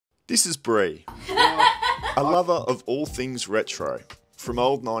This is Bree, a lover of all things retro. From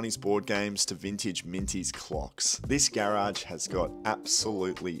old 90s board games to vintage Minties clocks, this garage has got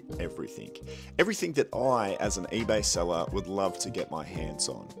absolutely everything. Everything that I, as an eBay seller, would love to get my hands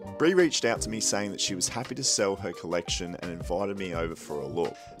on. Bree reached out to me saying that she was happy to sell her collection and invited me over for a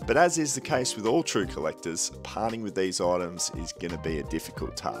look. But as is the case with all true collectors, parting with these items is going to be a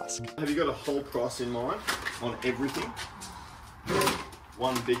difficult task. Have you got a whole price in mind on everything?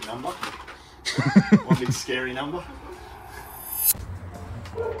 One big number? One big scary number?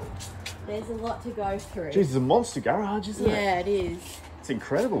 There's a lot to go through. Jeez, it's a monster garage, isn't it? Yeah, it is. It's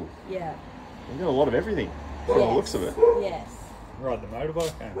incredible. Yeah. We've got a lot of everything from the looks of it. Yes. Ride the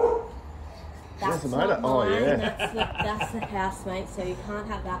motorbike. That's the not motor? Oh, mine. yeah. That's the housemate, so you can't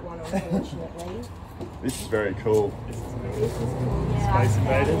have that one, unfortunately. This is very cool. This is cool. Yeah, Space I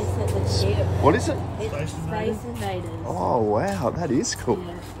found Invaders? this at the tip. What is it? It's Space Invaders. Oh, wow, that is cool.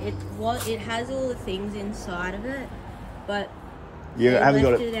 Yeah. It has all the things inside of it, but You they haven't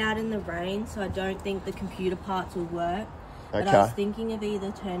got left it. it out in the rain, so I don't think the computer parts will work. But Okay. I was thinking of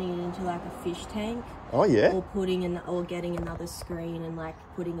either turning it into like a fish tank, Oh, yeah. or getting another screen and like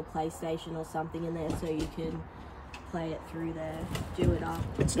putting a PlayStation or something in there so you can play it through there, do it up.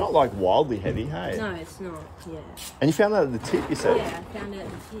 It's not like wildly heavy, hey? No, it's not. Yeah. And you found that at the tip, you said? Yeah, I found it at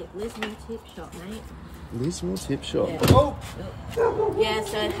the tip. Lismore Tip Shop, mate. Lismore Tip Shop. Yeah. Oh! Yeah,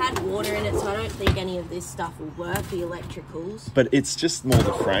 so it had water in it, so I don't think any of this stuff will work, the electricals. But it's just more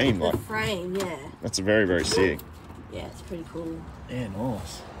the frame, The like, frame, yeah. that's very, very sick. Yeah, it's pretty cool. Yeah,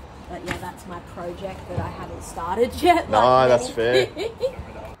 nice. But yeah, that's my project that I haven't started yet. No, like that's many. fair.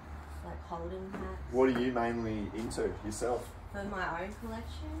 Like holding hats. What are you mainly into yourself? For my own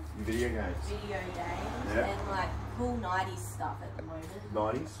collection, Video games. video games, Yeah. and like cool 90s stuff at the moment.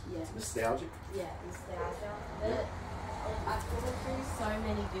 90s? Yeah. Nostalgic? Yeah, nostalgia. But I've gone through so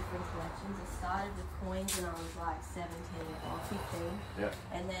many different collections. I started with coins when I was like 17 or 15. Yeah.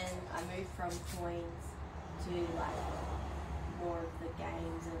 And then I moved from coins to like more of the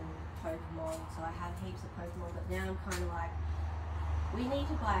games and Pokemon. So I have heaps of Pokemon, but now I'm kind of like, we need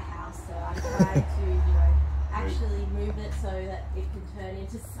to buy a house. So I'm trying to, actually move it so that it can turn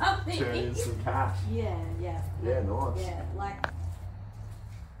into something. Turn in some cash. Yeah. Yeah, nice. Yeah, like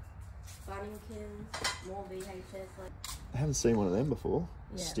Bunningtons, more VHS, like. I haven't seen one of them before.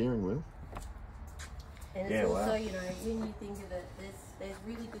 Yeah. Steering wheel. And it's Yeah, also, wow. when you think of it, there's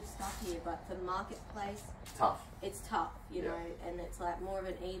really good stuff here, but for marketplace, Tough. it's tough, you Yeah. know, and it's like more of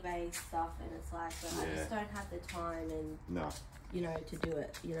an eBay stuff, and it's like, but I Yeah. just don't have the time and, No. to do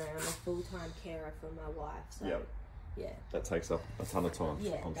it. I'm a full-time carer for my wife, so, Yep. yeah. That takes up a ton of time,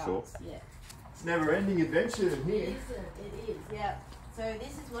 Yeah, I'm it does, sure. yeah. It's never ending adventure in It here. isn't, it is, yeah. So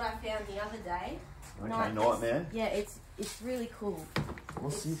this is what I found the other day. Okay, Like, Nightmare. Yeah, it's really cool.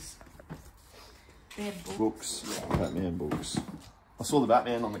 What's this? They're Books. Batman books. I saw the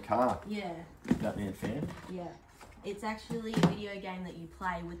Batman on the car. Yeah, Batman fan. yeah. It's actually a video game that you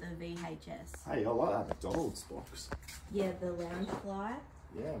play with a VHS. Hey, I like that McDonald's box. Yeah, the Loungefly.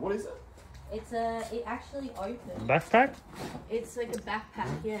 Yeah, what is it? It actually opens. Backpack? It's like a backpack,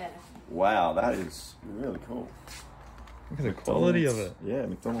 yeah. Wow, that is really cool. Look at the quality of it. Yeah,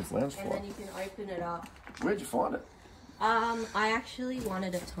 McDonald's lounge And fly. then you can open it up. Where'd you find it? I actually won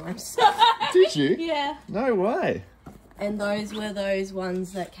it at Times. Did you? Yeah. No way. And those were those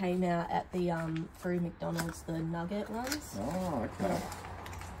ones that came out at the through McDonald's, the nugget ones. Oh, okay.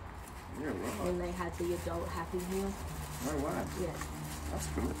 Yeah, right. And they had the adult Happy Meal. No way. Yeah. That's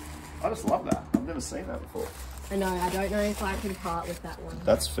cool. I just love that. I've never seen that before. I know, I don't know if I can part with that one.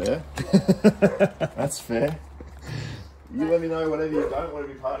 That's fair. That's fair. You let me know whatever you don't want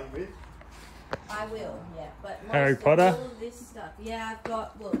to be partying with. I will, yeah. But Harry most of Potter? all of this stuff. Yeah, I've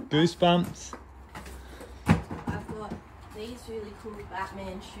got, look, Goosebumps. I've got these really cool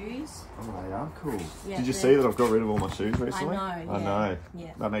Batman shoes. Oh, they are cool. Yeah, Did you they're- see that I've got rid of all my shoes recently? I I know.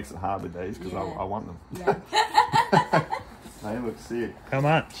 Yeah. That makes it hard with these because Yeah. I want them. Yeah. They look sick. How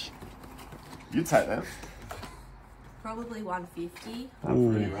much? You take them. Probably 150. They're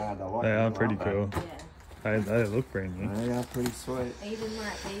Ooh. pretty rad. I like They them, are aren't pretty they? cool. Yeah. They look brand new. They are pretty sweet. Even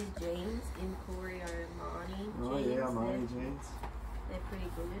like these jeans, Emporio Armani Oh jeans. yeah, Armani jeans. They're pretty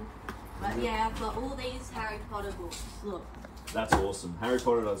good. But yeah, I've got all these Harry Potter books. Look. That's awesome. Harry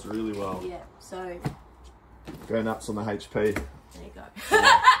Potter does really well. Yeah, so Go nuts on the HP. there you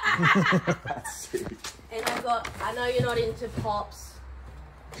go. That's sick. And I know you're not into pops.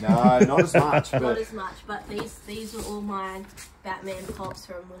 No, not as much, Not but as much, but these were all my Batman pops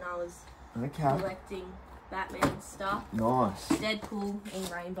from when I was okay. collecting Batman stuff. Nice. Deadpool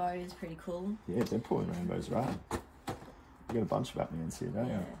in rainbow is pretty cool. Yeah, Deadpool and Rainbow's right. You got a bunch of Batmans here, don't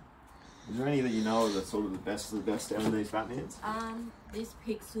Yeah. you? Is there any that you know that's sort of the best of the best out of these Batmans? This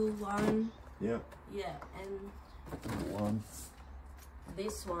Pixel one. Yeah. Yeah, and One.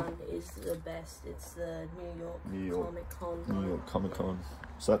 this one is the best. It's the New York Comic Con New one. York Comic Con.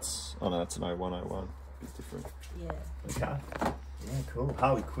 So that's, oh no, that's an 0101. It's different. Yeah. Okay. Yeah, cool.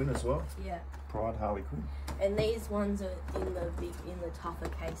 Harley Quinn as well. Yeah. Pride Harley Quinn. And these ones are in the tougher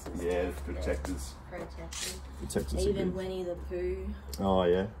cases. Yeah, too. protectors. Protectors. Protectors. Even Winnie the Pooh. Oh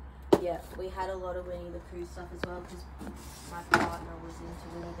yeah. Yeah, we had a lot of Winnie the Pooh stuff as well because my partner was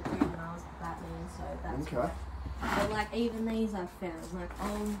into Winnie the Pooh when I was Batman, so that's Okay. why. But like even these I've found, like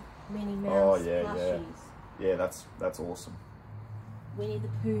old Minnie Oh, Mouse yeah, plushies. Yeah, that's awesome. Winnie the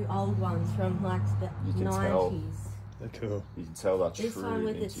Pooh old ones from like the You can 90s. tell. They're cool. You can tell that's This true one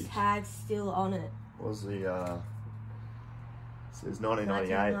with vintage. its tag still on it. What was the says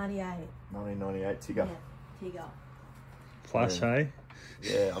 1998. 1998. 1998 Tigger. Yeah, Tigger. Plush, Yeah. hey?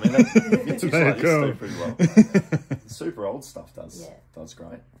 Yeah, I mean that vintage Very like this cool. do pretty well. Super old stuff does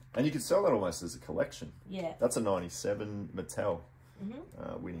great. And you could sell that almost as a collection. Yeah. That's a 97 Mattel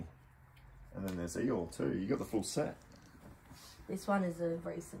Mhm. Winnie. And then there's Eeyore too. You got the full set. This one is a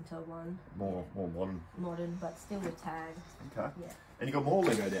recenter one. More modern. Modern, but still with tag. Okay. Yeah. And you got more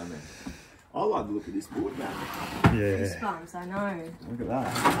Lego down there. I like the look of this board, man. Yeah. Goosebumps, I know. Look at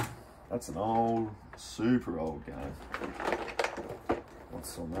that. That's an old, super old game.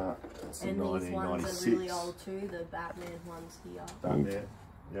 What's on that? That's And a these ones 1996. are really old too, the Batman ones here. Batman.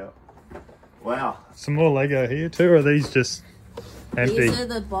 Yeah. Wow. Some more Lego here too, or are these just empty? These are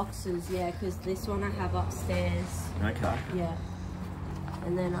the boxes, yeah, because this one I have upstairs. Okay. Yeah.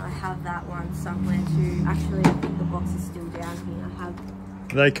 And then I have that one somewhere too. Actually, I think the box is still down here. I have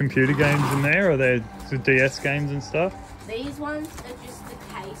Are they computer games in there, or are they the DS games and stuff? these ones are just the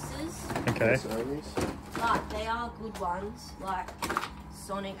cases, Okay. So these? but they are good ones, like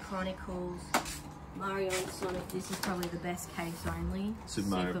Sonic Chronicles, Mario and Sonic. This is probably the best case only. Super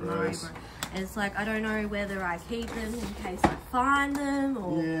Mario Bros. And it's like, I don't know whether I keep them in case I find them,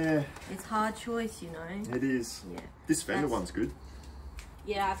 or Yeah, it's hard choice, you know. it is. Yeah. This Fender That's- one's good.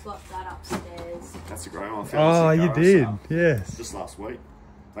 Yeah, I've got that upstairs. That's a great one. I found Oh, this you at did. Carousel Yes. just last week.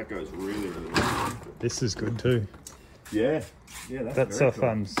 That goes really, really well. This is good too. Yeah. Yeah, That's very off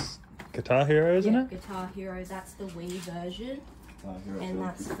cool. Guitar Hero, isn't Yeah, it? Guitar Hero, that's the Wii version. Here it And is.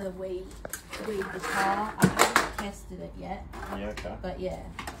 that's the Wii guitar. I haven't tested it yet, Yeah, okay. but yeah,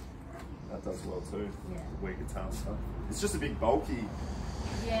 That does well too. yeah. The Wii guitar stuff. It's just a bit bulky.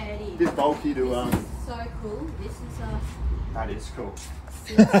 Yeah, it is. Bit bulky to This is so cool. This is a That is cool.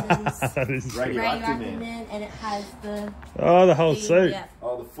 Simpsons That is Radio- Radioactive Radioactive Man. Man, and it has the Oh, the whole theme, suit. Yeah,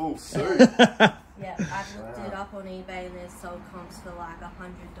 Oh, the full suit. yeah. I've looked Wow. it up on eBay, and there's sold comps for like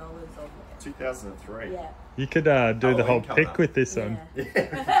 $100 of it. 2003. Yeah, You could do the Halloween whole coming pick up. with this one. yeah.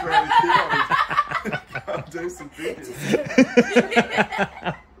 Yeah, I'll do some pictures.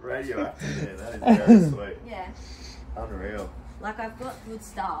 Radioactive, man. That is very sweet. Yeah. Unreal. Like, I've got good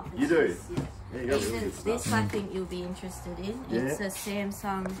stuff. You do? Just, yeah. Yeah, you got really Even good stuff. this I think you'll be interested in. Yeah. It's a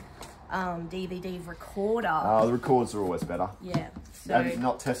Samsung DVD recorder. Oh, the records are always better. Yeah. So Have you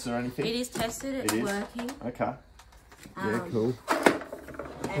not tested or anything? it is tested, it's It is? working. Okay. Yeah, Um, cool.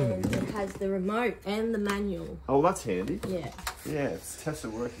 And it has the remote and the manual. Oh, that's handy. Yeah. Yeah, it's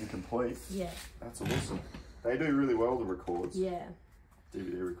tested working complete. Yeah. That's awesome. They do really well, the records. Yeah.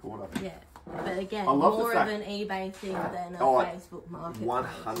 DVD recorder. Yeah. But again, I love the more fact- of an eBay thing than a Oh, Facebook market.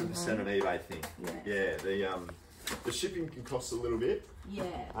 100% an eBay thing. Yeah. Yeah, the shipping can cost a little bit Yeah.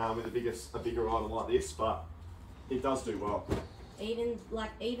 with a bigger item like this, but it does do well. Even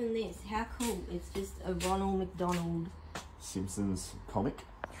this, how cool. It's just a Ronald McDonald. Simpsons comic.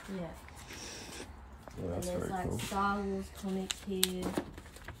 Yeah. Yeah, And that's there's very like cool. Star Wars comics here.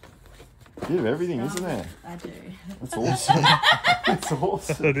 Bit of everything, isn't Star there? Wars- I do. That's awesome. That's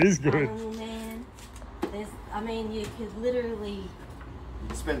awesome. That is good. Animal Man. I mean, you could literally You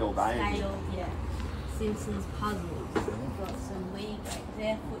can spend all day in here. scale, yeah. Simpsons puzzles. We've got some Wii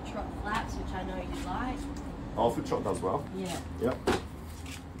there, Foot Trot Flaps, which I know you like. Oh, Foot Shot does well. Yeah. Yep.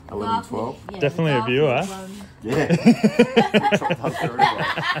 11, 12. Yeah, Definitely a Garfield viewer. one, Yeah. Foot Shot does very well.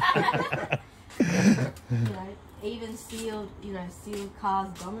 you know, even sealed cars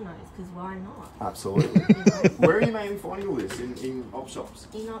dominoes, because why not? Absolutely. You know, Where are you mainly finding all this? In op shops?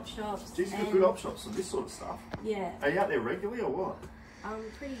 in op shops. Jeez, you've got and- good op shops for this sort of stuff. Yeah. Are you out there regularly or what?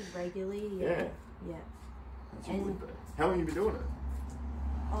 Pretty regularly, yeah. Yeah. Yeah. That's what And- would be. How long have you been doing it?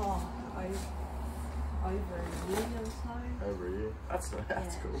 Oh, over a year or so. Over a year. That's Yeah.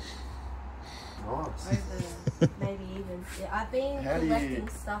 cool. Nice. Over maybe even. Yeah, I've been How do you- collecting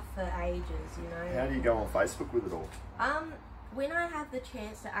stuff for ages, you know. How do you go on Facebook with it all? when I have the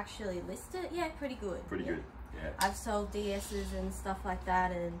chance to actually list it, yeah, pretty good. Pretty good. Yeah. I've sold DSs and stuff like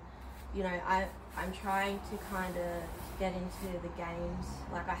that, and you know, I'm trying to kind of get into the games.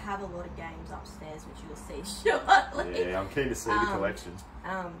 Like I have a lot of games upstairs, which you'll see shortly. Yeah, I'm keen to see the collection.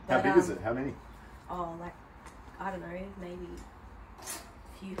 How big is it? How many? Oh, like I don't know, maybe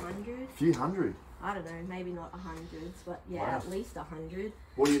a few hundred. Few hundred. I don't know, maybe not hundreds, but yeah, Wow. at least 100.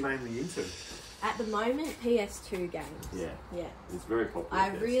 What are you mainly into? At the moment, PS2 games. Yeah. Yeah. It's very popular. I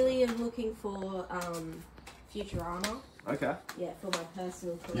really am looking for Futurama. Okay. Yeah, for my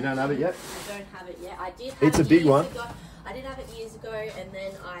personal collection. You don't have it yet? I don't have it yet. I did have It's it a big years one. ago. I did have it years ago, and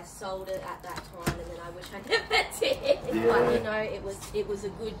then I sold it at that time, and then I wish I never did. Yeah. But you know, it was a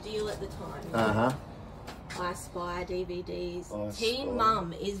good deal at the time. huh. I Spy DVDs. I Teen Spy.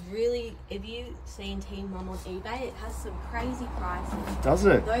 Mum is really. Have you seen Teen Mum on eBay? It has some crazy prices. Does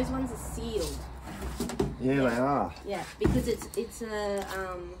it? Those ones are sealed. Yeah, they are. Yeah, because it's a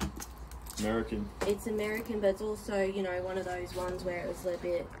American. it's American, but it's also, you know, one of those ones where it was a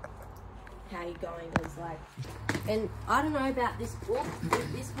bit, how you going was like, and I don't know about this book.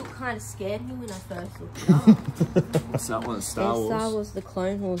 This book kind of scared me when I first looked it up. What's that one? Star There's Wars. Star Wars: The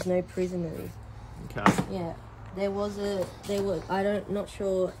Clone Wars, No Prisoners. Okay. Yeah, I don't, not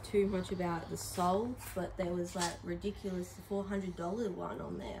sure too much about the sold, but there was like ridiculous $400 one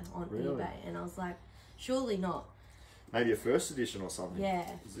on there on Really? eBay, and I was like, surely not. Maybe a first edition or something. Yeah.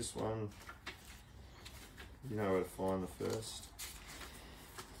 Is this one? You know where to find the first.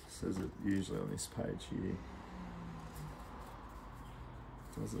 Says it usually on this page here.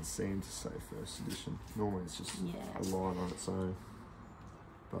 Doesn't seem to say first edition. Normally it's just Yeah. a line on its own.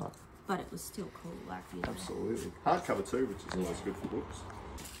 But But it was still cool, like, you know. absolutely. Hardcover too, which is always good for books.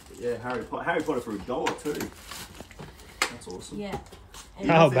 But yeah, Harry Potter for $1 too. That's awesome. Yeah.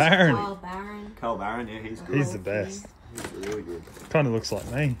 Carl Barron. Carl Barron. Carl Barron, yeah, he's good. He's the best. He's really good. Kind of looks like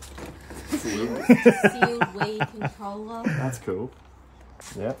me. Sealed Wii controller. That's cool.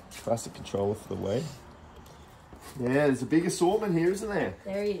 Yeah, classic controller for the Wii. Yeah, there's a big assortment here, isn't there?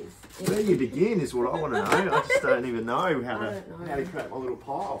 There he is. Where do you begin is what I want to know. I just don't even know how I don't know. to create my little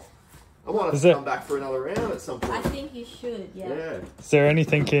pile. I might have Is to it- come back for another round at some point. I think you should, yeah. Yeah. Is there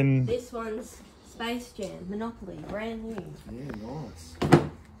anything in... This one's Space Jam, Monopoly, brand new. Yeah,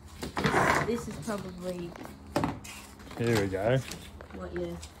 nice. This is probably Here we go. what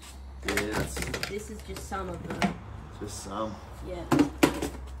you. Yeah, that's This is just some of them. just some. Yeah.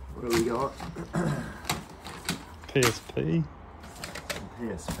 What do we got? PSP.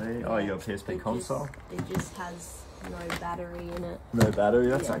 PSP. Oh, you got a PSP It console? Just, it just has no battery in it. No battery,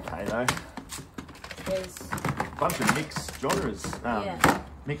 that's Yeah. okay though. There's Bunch of mixed genres. Yeah.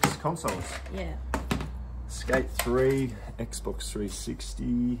 Mixed consoles. yeah. Skate 3, Xbox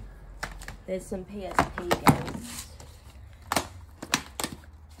 360. There's some PSP games.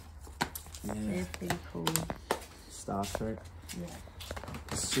 Yeah. They're pretty cool. Star Trek.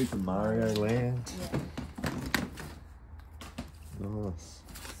 Yeah. Super Mario Land. Yeah. Nice.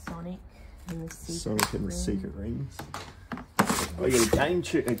 Sonic and the Secret Sonic and the Ring. Secret Rings. Oh, you got a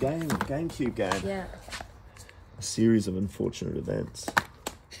GameCube game. Yeah. A series of unfortunate events.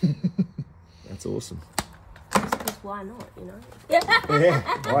 That's awesome. Just 'cause why not, you know? Yeah,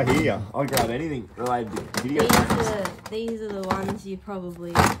 I hear ya. I'll grab anything related to video games. These are the ones you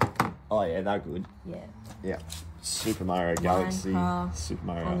probably, Oh yeah, they're good. yeah. Yeah. Super Mario Galaxy, Minecraft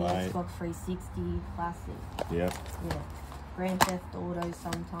Super On Mario the 8. Xbox 360, classic. Yeah. Yeah. Grand Theft Auto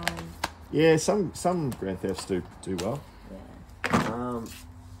sometimes. Yeah, some Grand Thefts do well. Yeah.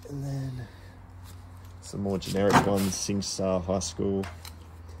 And then some more generic ones, SingStar High School.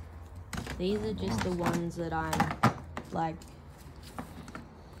 These are just the ones that I'm like,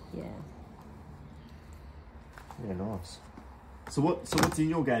 yeah. Yeah, nice. So what's in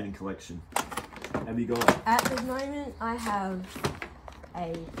your gaming collection? Have you got? At the moment, I have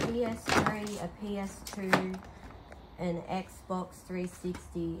a PS3, a PS2, an Xbox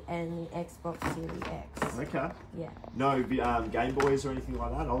 360, and the Xbox Series X. Okay. Yeah. No Game Boys or anything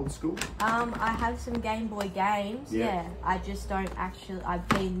like that, old school? I have some Game Boy games, Yeah. yeah. I just don't actually, I've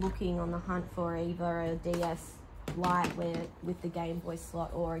been looking on the hunt for either a DS Lite with the Game Boy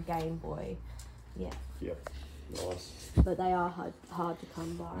slot or a Game Boy, yeah. Yep. Nice. But they are hard to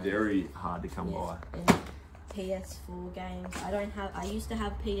come by. Very hard to come Yeah. by. And PS4 games. I used to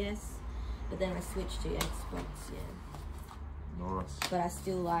have PS, but then I switched to Xbox, yeah. Nice. But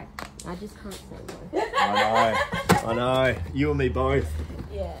I just can't say no. I know. You and me both.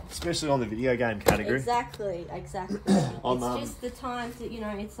 Yeah. Especially on the video game category. Exactly. I'm, It's just the time to,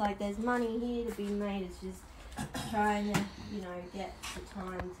 it's like there's money here to be made. It's just trying to, get the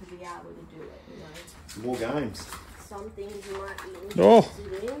time to be able to do it, More games. some things you might be Oh.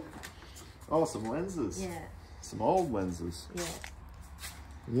 interested in. Oh, some lenses. Yeah, Some old lenses. yeah.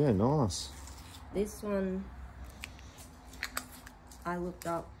 Yeah, nice. This one, I looked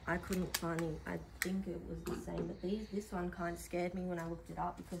up. I couldn't find it. I think it was the same, but this one kind of scared me when I looked it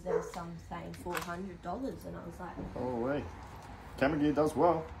up because there was some saying $400, and I was like, Oh, wait. Camera gear does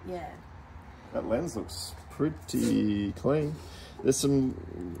well. yeah. That lens looks pretty clean. There's some...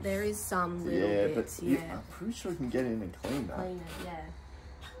 There is some little Yeah, bits, but yeah. I'm pretty sure you can get in and clean that. Clean it, yeah.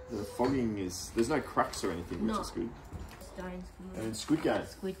 The fogging is... There's no cracks or anything, which No. is good. Stone's And good. then Squid Game.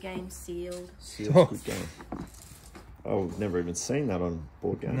 Squid Game sealed. Sealed Oh. Squid Game. Oh, I've never even seen that on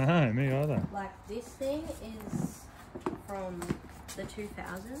board game. No, me either. Like this thing is from the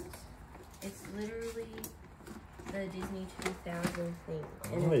 2000s. It's literally the Disney 2000 thing.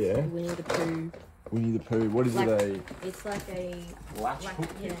 And Oh, it's yeah. Winnie the Pooh. Winnie the Pooh. What is Like- it? It's like a Latch like, hook?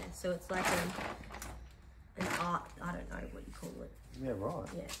 yeah. So it's like an art. I don't know what you call it. Yeah, right.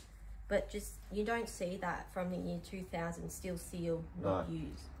 Yeah, but just you don't see that from the year 2000. Still sealed, not No.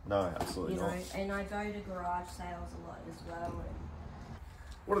 used. No, absolutely You not. know, and I go to garage sales a lot as well. And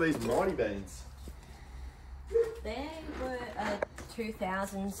What are these Mighty Beans? they were a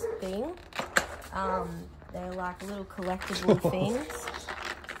 2000s thing. They're like little collectible things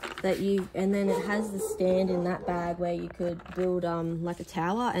that you, and then it has the stand in that bag where you could build like a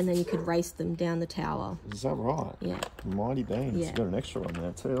tower, and then you could race them down the tower. Is that right? Yeah, Mighty Beans. Yeah. You've got an extra one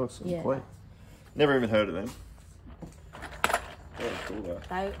there too. Looks Yeah. complete. Never even heard of them. Very cool though.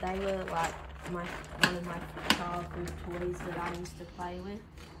 they were like one of my childhood toys that I used to play with.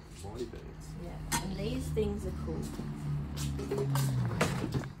 Mighty Beans. Yeah, and these things are cool.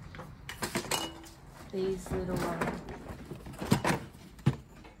 These little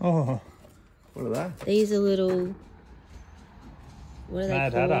Oh, What are they? these are little. What are they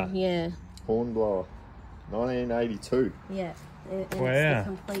Mad called? Hatter. Yeah, Hornblower. 1982. yeah. And it's Wow. the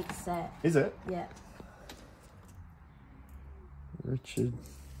complete set. Is it? Yeah. Richard.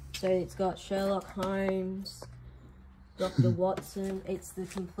 So it's got Sherlock Holmes, Dr. Watson. It's the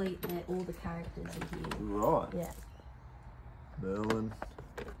complete. All the characters are here. Right. Yeah, Merlin.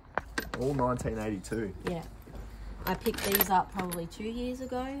 All 1982. yeah. I picked these up probably 2 years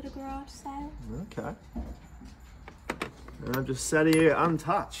ago at a garage sale. Okay. And I've just sat here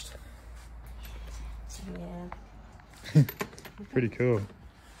untouched. Yeah. pretty cool.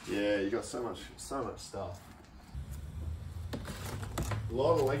 Yeah, you got so much stuff. A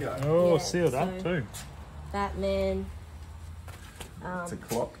lot of Lego. Oh, Yeah, sealed up so- too. Batman. It's a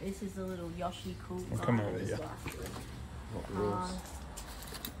clock. This is a little Yoshi cool. I'll come over It's here. Not rules.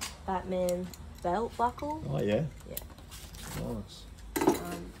 Batman belt buckle. Oh yeah. Yeah. Nice.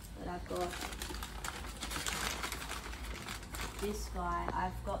 But I've got this guy.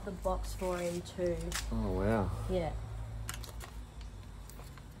 I've got the box for him too. Oh wow. Yeah.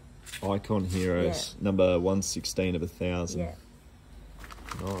 Icon Heroes, number 116 of 1,000. Yeah.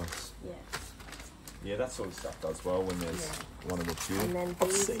 Nice. Yeah. Yeah, that sort of stuff does well when there's one of the few. And then I've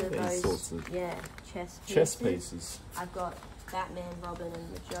these seen are these those. sorts of Yeah. Chess pieces. chess pieces. I've got Batman, Robin,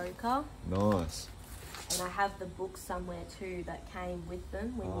 and the Joker. Nice. And I have the book somewhere too that came with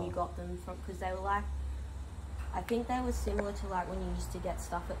them when Oh. you got them from, because they were like, I think they were similar to like when you used to get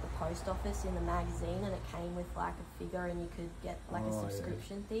stuff at the post office in the magazine, and it came with like a figure and you could get like Oh, a yeah.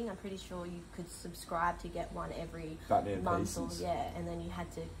 subscription thing. I'm pretty sure you could subscribe to get one every Batman month or pieces. yeah, and then you had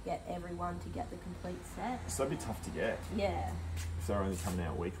to get everyone to get the complete set. So that'd be tough to get Yeah, if they're only coming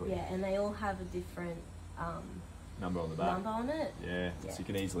out weekly. yeah, and they all have a different Number on the back. number on it. Yeah, Yeah. so you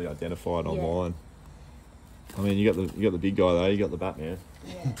can easily identify it Yeah. online. I mean, you got the big guy though. You got the Batman.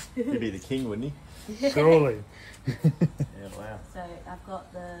 Yeah. He'd be the king, wouldn't Surely. he? Yeah. Wow. So I've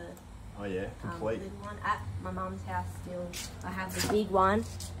got the Oh yeah, complete. little one at my mum's house still. I have the big one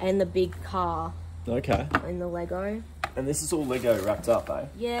and the big car Okay. in the Lego. And this is all Lego wrapped up, eh?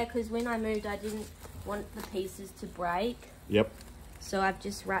 Yeah, because when I moved, I didn't want the pieces to break, Yep. so I've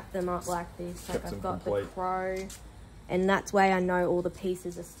just wrapped them up like this. Like Kept them I've got complete. the crow, and that's way I know all the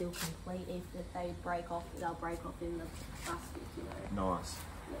pieces are still complete. If they break off, they'll break off in the basket, you know. Nice.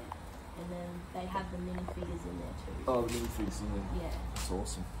 Yeah. And then they have the minifigures in there too. Oh, the minifigs in there. Yeah. That's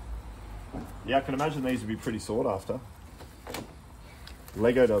awesome. Yeah, I can imagine these would be pretty sought after.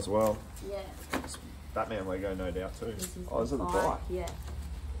 Lego does well. Yeah. Batman Lego, no doubt too. This is Oh, this is the bike. bike. Yeah.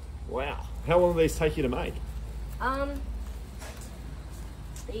 Wow. How long do these take you to make?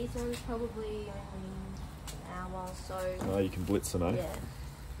 These ones probably only an hour or so. Oh, you can blitz them, eh? Yeah.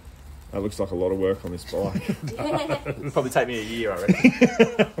 That looks like a lot of work on this bike. Yeah. It'll probably take me a year, I reckon.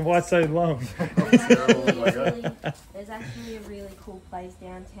 Why so long? There's actually a really cool place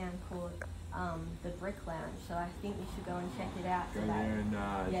downtown called the Brick Lounge. So I think you should go and check it out Go today. there and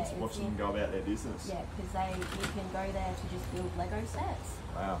just it's watch them go about their business. Yeah, because you can go there to just build Lego sets.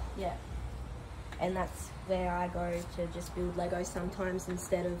 Wow. Yeah. And that's where I go to just build Lego sometimes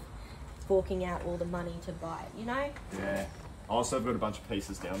instead of forking out all the money to buy it, you know? Yeah. Also, I've got a bunch of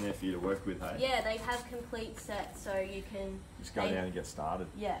pieces down there for you to work with, hey? Yeah, they have complete sets, so you can... Just go down and get started.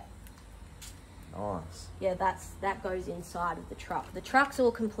 Yeah. Nice. Yeah, that goes inside of the truck. The truck's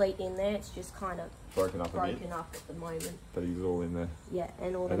all complete in there, it's just kind of Broken up a bit. broken up at the moment. But he's all in there. Yeah,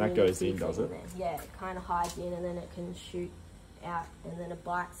 and all the And that mini goes in, bits does in it? there. Yeah, it kind of hides in and then it can shoot out and then a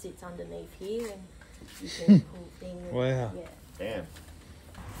bike sits underneath here and you can pull things. And, Wow. Yeah. Damn.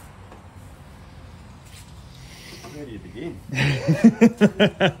 Where do you begin? It's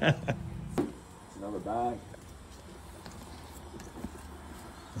another bag.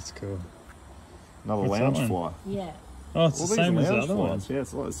 That's cool. Another What's that lounge one? fly. Yeah. Oh, it's All the these same are as the lounge other flies. ones. Yeah,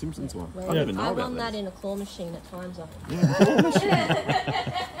 it's like the Simpsons one. Well, I didn't even know I about run that these. in a claw machine at times. I've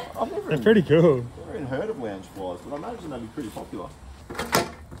never They're pretty cool. even heard of lounge flies, but I imagine they'd be pretty popular.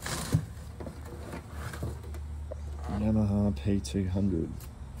 Yamaha P200.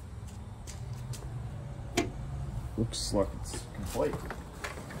 Looks like it's complete.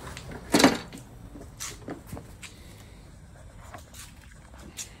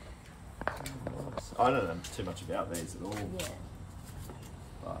 I don't know too much about these at all. Yeah.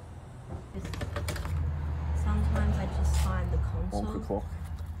 But Sometimes I just find the console. Wonka clock.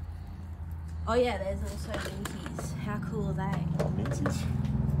 Oh yeah, there's also Minties. How cool are they? Minties.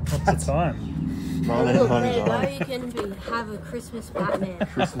 What's the time? Look, there you go. 1999. You can have a Christmas Batman.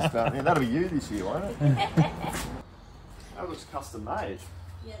 Christmas Batman. That'll be you this year, won't it? That looks custom made.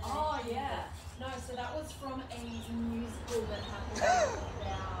 Yeah, Oh yeah. No, so that was from a musical that happened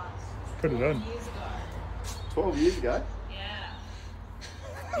about Put it 12 on. years ago. 12 years ago. Yeah.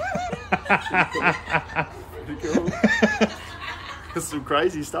 Pretty cool. There's some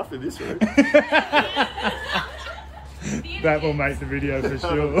crazy stuff in this room. That will make the video for Look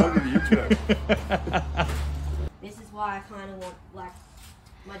sure. at the intro. This is why I kind of want, like,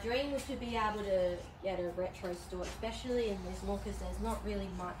 my dream was to be able to get a retro store, especially in Lismore, because there's not really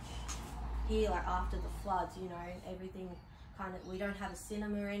much here, like after the floods, you know, everything kind of, we don't have a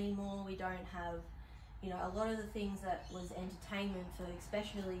cinema anymore, we don't have, you know, a lot of the things that was entertainment for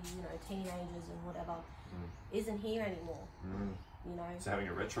especially, you know, teenagers and whatever, isn't here anymore, you know. So having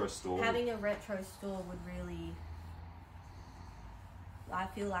a retro store. Having a retro store would really, I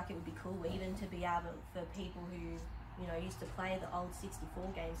feel like it would be cool even to be able, for people who, you know, used to play the old 64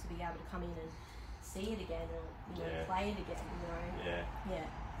 games, to be able to come in and see it again and, you know, Yeah. play it again, you know. Yeah. Yeah.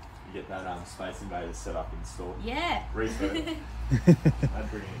 You get that Space Invaders set up in store. Yeah. Refurb.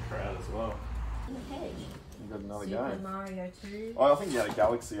 That'd bring in a crowd as well. Hey, You've got another Super game. Mario 2 Oh, I think you had a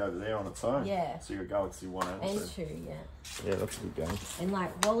Galaxy over there on its own. Yeah. So you got Galaxy 1 and and 2. 2, yeah. Yeah, that's a good game. And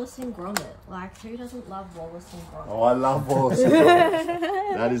like Wallace and Gromit. Like, who doesn't love Wallace and Gromit? Oh, I love Wallace and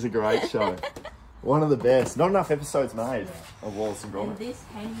Gromit. That is a great show. One of the best. Not enough episodes made of Wallace and And Gromit. this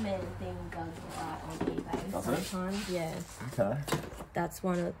hangman thing does right on eBay Does it? sometimes. Yeah. Okay. That's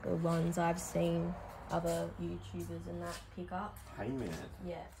one of the ones I've seen other YouTubers and that pick up. Hangman.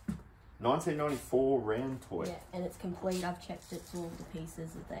 Yeah. 1994 round toy. Yeah, and it's complete. I've checked it, so all the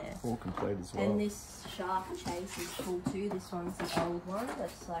pieces are there. All complete as well. And this Shark Chase is cool too. This one's the old one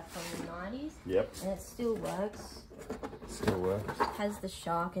that's like from the 90s. Yep. And it still works. Still works. It has the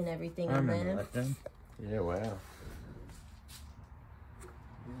shark and everything I in remember there. that game. Yeah, wow.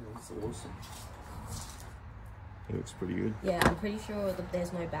 Yeah, that's awesome. It looks pretty good. Yeah, I'm pretty sure that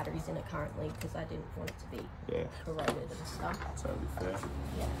there's no batteries in it currently because I didn't want it to be Yeah, corroded and stuff. totally fair.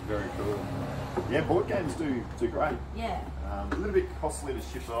 Yeah. Very cool. Yeah, board games do great. Yeah. A little bit costly to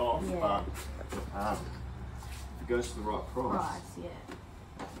ship off, Yeah. but if it goes for the right price, Price, yeah.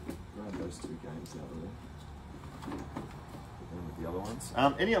 grab those two games out of there. And with the other ones.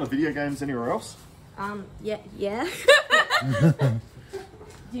 Any other video games anywhere else? Yeah.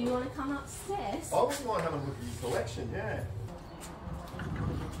 Do you want to come upstairs? I wouldn't mind having a look at your collection, yeah.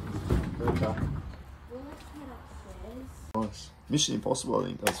 Well, let's head upstairs. Nice. Mission Impossible, I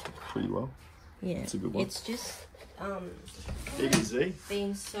think, does pretty well. Yeah. It's a good one. It's just, DBZ?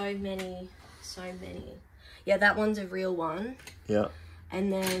 been so many. Yeah, that one's a real one. Yeah.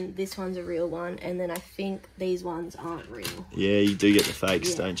 And then this one's a real one. And then I think these ones aren't real. Yeah, you do get the fakes,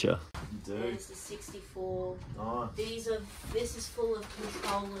 Yeah. don't you? You do. There's the 64. Nice. This is full of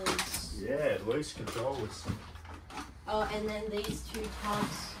controllers. Yeah, loose controllers. Oh, and then these two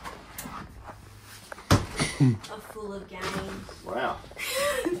tubs are full of games. Wow.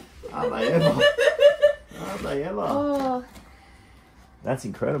 Aren't they ever? Aren't they ever? Oh, That's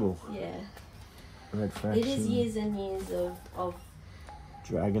incredible. Yeah. Red Faction. It is years and years of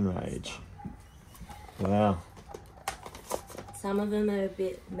Dragon Rage. Wow. some of them are a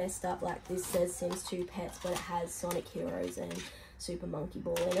bit messed up, like this says Sims 2 Pets, but it has Sonic Heroes and Super Monkey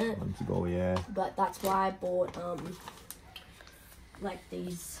Ball in it. Monkey Ball, yeah. But that's why I bought like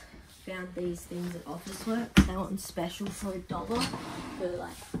these, found these things at Officeworks. They were on special for $1 for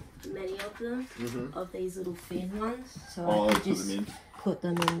like many of them, of these little thin ones. So I could just put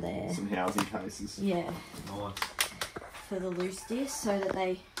them in there. Some housing cases. Yeah. Nice. For the loose discs, so that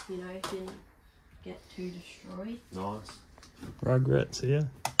they, you know, didn't get too destroyed. Nice. Rugrats here.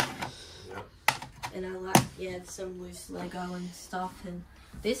 Yep. And I like, yeah, some loose Lego and stuff. And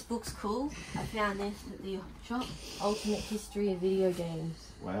this book's cool. I found this at the shop. Ultimate History of Video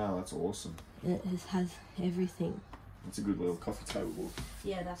Games. Wow, that's awesome. And it has everything. It's a good little coffee table book.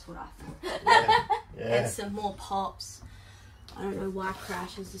 Yeah, that's what I thought. Yeah. And some more pops. I don't know why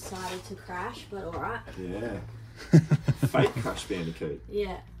Crash has decided to crash, but alright. Yeah. Fake Crash Bandicoot.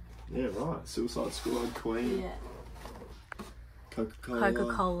 Yeah. Yeah, right. Suicide Squad, Queen. Yeah. Coca-Cola.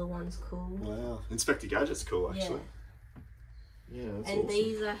 Coca-Cola one's cool. Wow. Inspector Gadget's cool, actually. Yeah, that's And awesome.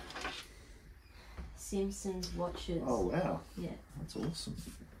 these are Simpsons watches. Oh, wow. Yeah. That's awesome.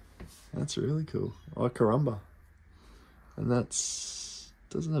 That's really cool. I like Karumba. And that's...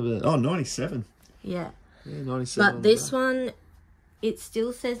 doesn't have a... Oh, 97. Yeah. Yeah, 97. But this one, it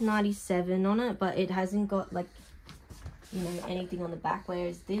still says 97 on it, but it hasn't got, like, you know, anything on the back,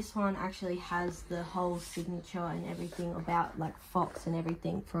 whereas this one actually has the whole signature and everything about, like, Fox and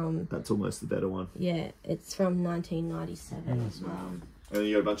everything from... That's almost the better one. Yeah, it's from 1997 as well. And then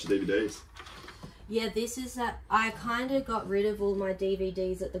you got a bunch of DVDs. Yeah, this is that... I kind of got rid of all my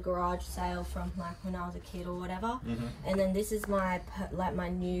DVDs at the garage sale from, like, when I was a kid or whatever. And then this is my, like, my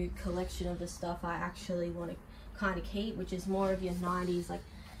new collection of the stuff I actually want to kind of keep, which is more of your 90s, like,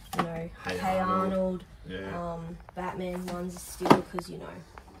 you know, Hey Arnold, Yeah. Batman ones still, because, you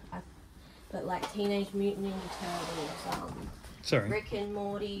know, but, like, Teenage Mutant Ninja Turtles, Sorry. Rick and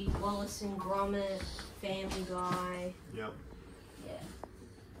Morty, Wallace and Gromit, Family Guy, Yep. yeah.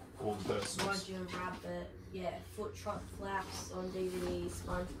 All the personals. Roger Rabbit, yeah, Foot Trot Flaps on DVD,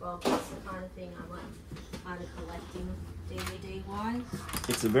 SpongeBob, that's the kind of thing I'm like kind of collecting DVD wise.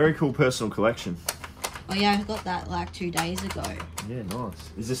 It's a very cool personal collection. Oh yeah, I got that like 2 days ago. Yeah, nice.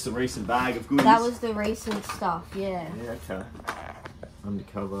 Is this the recent bag of goodies? That was the recent stuff, yeah. Yeah, okay.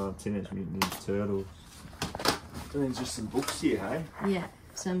 Undercover, Teenage Mutant Ninja Turtles. And then just some books here, hey? Yeah,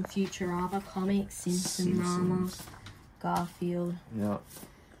 some Futurama comics, Simpsons-rama, Garfield. Yeah.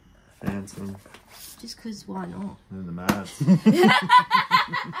 Phantom. Just because why not? And the Mads.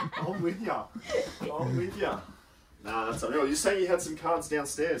 I'm with ya. I'm with ya. Nah, that's unreal. You say you had some cards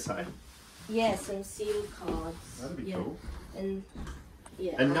downstairs, hey? Yeah, some sealed cards. That'd be yeah. cool. And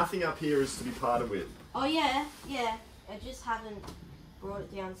yeah. And nothing up here is to be parted with. Oh yeah, yeah. I just haven't brought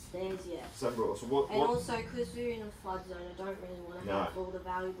it downstairs yet. So, bro, so what? And also, because we're in a flood zone, I don't really want to No. have all the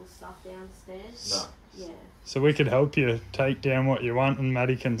valuable stuff downstairs. No. Yeah. So we could help you take down what you want, and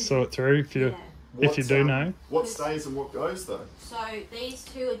Maddie can sort through if you Yeah. do know. What stays and what goes, though? So these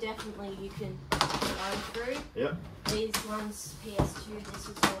two are definitely you can go through. Yep. These ones PS2. This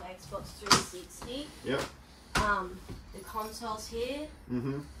is your Xbox 360. Yep. The console's here.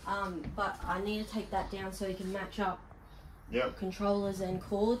 Mm-hmm. But I need to take that down so you can match up Yep. controllers and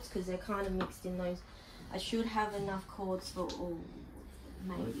cords because they're kind of mixed in those. I should have enough cords for all.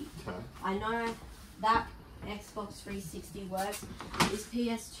 Maybe. Okay. I know that Xbox 360 works. This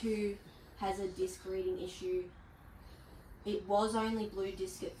PS2 has a disc reading issue. It was only blue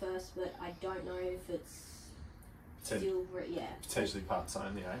disc at first, but I don't know if it's still, yeah. Potentially parts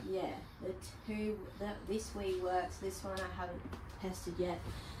only, eh? Yeah, this Wii works. This one I haven't tested yet.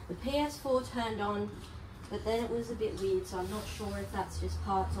 The PS4 turned on, but then it was a bit weird, so I'm not sure if that's just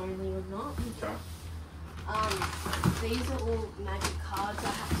parts only or not. Okay. These are all magic cards I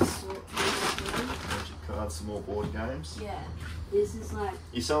have to sort through. Magic cards, some more board games. Yeah, this is like,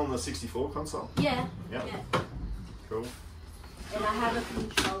 You selling the 64 console? yeah, Yep. yeah. Cool. And I have a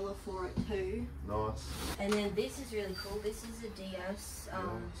controller for it too. Nice. And then this is really cool. This is a DS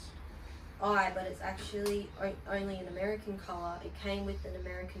Nice. but it's actually only an American color. It came with an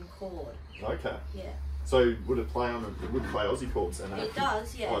American cord. Okay. Yeah. So would it play Aussie chords then? Eh? It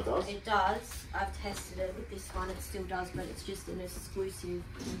does, yeah. Oh, it does? It does. I've tested it with this one. It still does, but it's just an exclusive.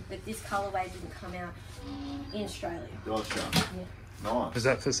 But this colorway didn't come out in Australia. Gotcha. Yeah. Nice. Is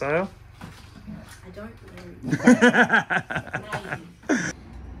that for sale? I don't know. Maybe.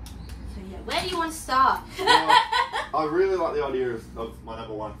 So yeah, where do you want to start? I really like the idea of my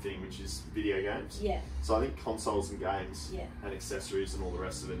number one thing, which is video games. Yeah. So I think consoles and games Yeah. and accessories and all the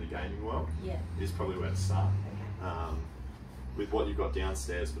rest of it in the gaming world Yeah. is probably where to start. Okay. With what you've got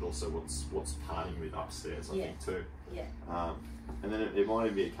downstairs, but also what's partying with upstairs, I think too. Yeah. And then it might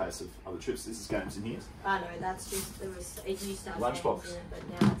even be a case of other trips. This is games in here. I know, that's just it used to have Lunchbox. games in it,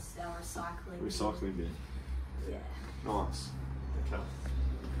 but now it's our recycling. Recycling bin. Yeah. Nice. Okay.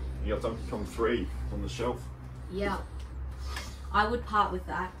 You got Donkey Kong 3 on the shelf. Yeah. I would part with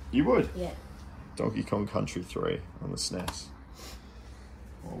that. You would? Yeah. Donkey Kong Country 3 on the SNES.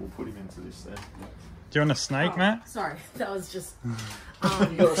 Well, we'll put him into this then. Do you want a snake, Matt? Sorry, that was just. You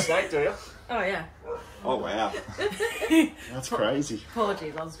got a snake, do you? Oh yeah. Oh wow. That's crazy.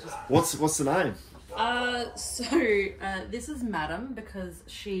 Apologies, I was just. What's the name? This is Madam because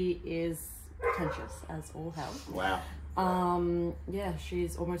she is pretentious as all hell. Wow. Yeah,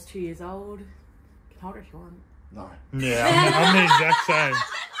 she's almost 2 years old. You can hold her if you want. No. Yeah, I'm the exact same.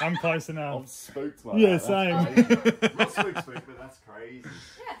 I'm close I'm enough. spooked by Yeah, that. same. Not spooked, but that's crazy.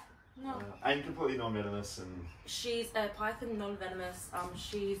 Yeah. No. And completely non-venomous and... She's a python, non-venomous.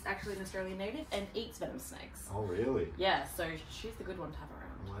 She's actually an Australian native and eats venomous snakes. Oh, really? Yeah, so she's the good one to have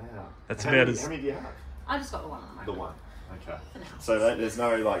around. Wow. That's how about many, as- How many do you have? I just got the one on my The one. Okay. For now. So there's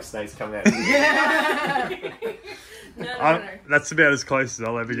no, like, snakes coming out. No. That's about as close as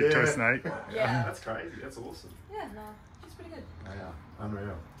I'll ever get to Yeah. a snake. Yeah. That's crazy. That's awesome. Yeah, no, she's pretty good. Wow.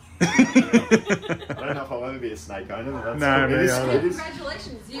 Unreal. I don't know if I'll ever be a snake owner, but that's No, cool. me It is- either. it is-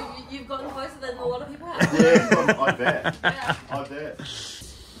 Congratulations, you've gotten closer than a lot of people have. Yeah, I bet. Yeah. I bet.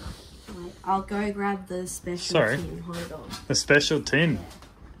 Right, I'll go grab the special Sorry. tin. Hold on. A special tin.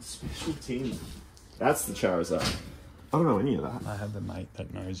 Special tin. That's the Charizard. I don't know any of that. I have a mate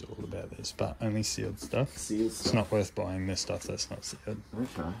that knows all about this, but only sealed stuff. Sealed It's stuff. not worth buying this stuff that's not sealed.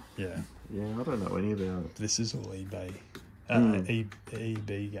 Okay. Yeah. Yeah, I don't know any about it. This is all eBay.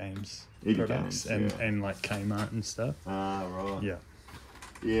 EB Games EB products Games, yeah. and like Kmart and stuff. Ah, right. Yeah.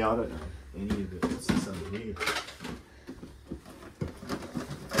 Yeah, I don't know any of it. What's this under here?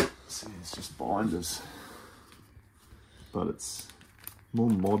 See, it's just binders. But it's more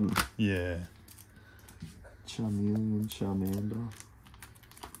modern. Yeah. Charmeleon, Charmander.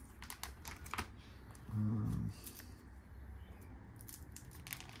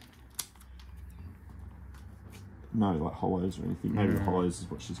 No, like hollows or anything. Maybe the hollows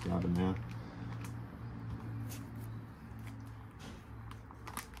is what she's grabbing now.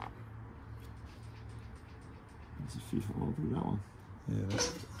 There's a few. I'll do that one. Yeah.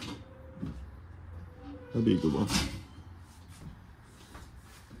 That'd be a good one.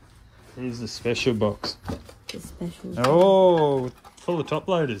 Here's the special box. The special. Oh, full of top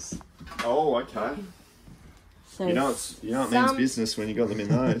loaders. Oh, okay. So, You know it means some- business when you got them in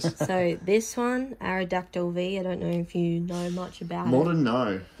those. So this one, Aerodactyl V. I don't know if you know much about it. Modern,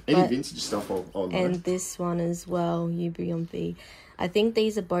 no. Any But- vintage stuff I'll know. And this one as well, Ubrion V. I think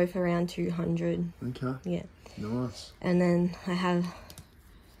these are both around 200. Okay, Yeah. nice. And then I have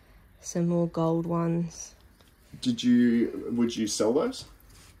some more gold ones. Would you sell those?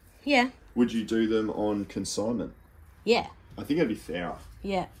 Yeah. Would you do them on consignment? Yeah. I think it'd be fair,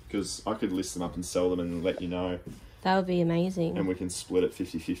 Yeah. because I could list them up and sell them and let you know, That would be amazing. and we can split it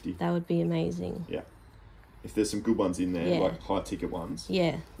 50-50. That would be amazing. Yeah. If there's some good ones in there, Yeah. like high ticket ones.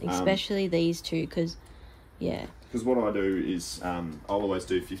 Yeah. Especially these two, because, yeah. Because what I do is, I'll always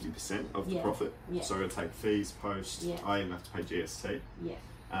do 50% of the Yeah. profit. Yeah. So I take fees, post, Yeah. I even have to pay GST. Yeah.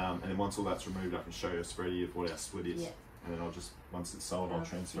 And then once all that's removed, I can show you a spreadsheet of what our split is. Yeah. And then once it's sold, I'll That would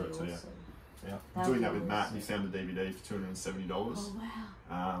transfer be it to you. awesome. Yeah. That Doing would that be with Matt, awesome. he found a DVD for $270. Oh,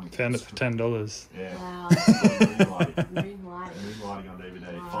 wow. Found it for $10. Yeah. Wow. Moonlighting. Moonlighting. Moonlighting on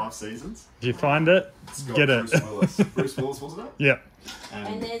DVD. Wow. 5 seasons. If you find it, It's got get it. Bruce Willis. Bruce Willis, wasn't it? Yeah.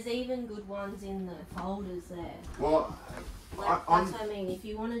 And there's even good ones in the folders there. Well, Like, I'm- that's what I mean. If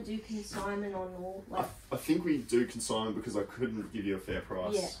you want to do consignment on all, like, I think we do consignment because I couldn't give you a fair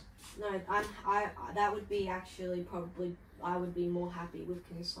price. yeah. No, I that would be actually probably, I would be more happy with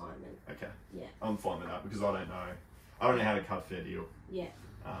consignment. Okay. Yeah. I'm fine with that because I don't know. I don't know how to cut a fair deal. Yeah.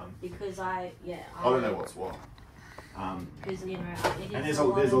 Because I don't know what's what. Because, you know, it And is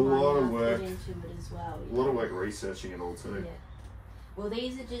there's a lot of money work. put into it as well. A lot of work researching it all too. Yeah. Well,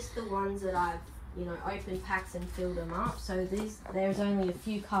 these are just the ones that I've, you know, opened packs and filled them up. So there's only a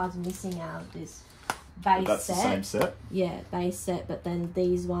few cards missing out of this base That's set. the same set. Yeah, base set. But then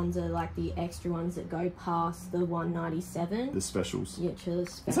these ones are like the extra ones that go past the 197. The specials. Yeah, to the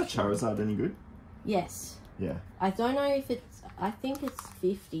Is special. that Charizard any good? Yes. Yeah. I don't know if it's. I think it's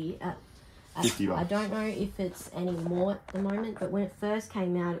 50 at. $50. I don't know if it's any more at the moment, but when it first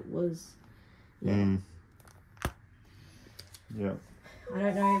came out, it was. Yeah. Yeah. I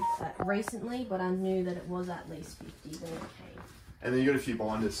don't know recently, but I knew that it was at least 50 when it came. And then you got a few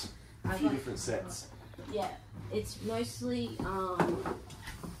binders, a I few got- different sets. Yeah, it's mostly modern.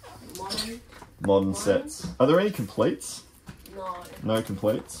 Modern sets. Are there any completes? No, No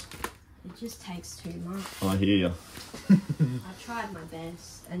completes. it just takes too much. I hear you. I tried my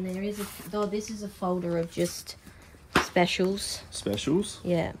best, and there is though this is a folder of just specials. Specials?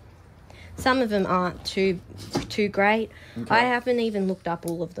 Yeah, some of them aren't too great. Okay. I haven't even looked up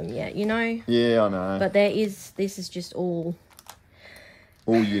all of them yet, you know. Yeah, I know. But this is just all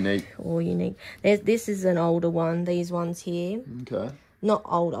All unique. This is an older one. These ones here, Okay. not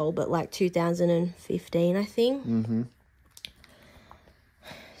old, but like 2015, I think. Mm-hmm.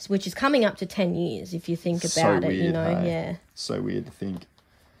 Which is coming up to 10 years if you think So about it, you weird, know. hey? Yeah. So weird to think.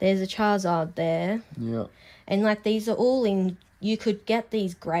 There's a Charizard there. Yeah. And like these are all in, you could get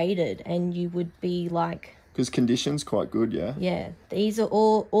these graded and you would be like, Because condition's quite good, yeah? yeah, these are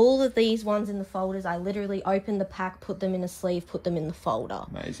all of these ones in the folders. I literally opened the pack, put them in a sleeve, put them in the folder.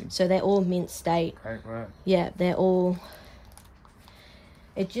 Amazing. So they're all mint state. Great work. Yeah, they're all,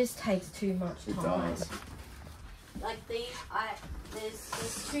 it just takes too much It time. does. Like these,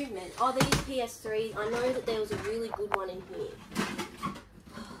 there's too many. Oh, these PS3s, I know that there was a really good one in here.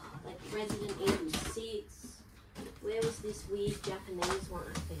 Like Resident Evil 6. Where was this weird Japanese one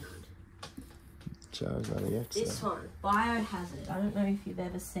I found? Charizard EX. This one, Biohazard. I don't know if you've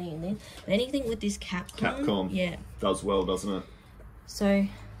ever seen this. But anything with this Capcom. Capcom. Yeah. Does well, doesn't it? So,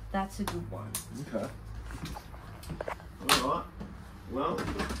 that's a good one. Okay. Alright. Well.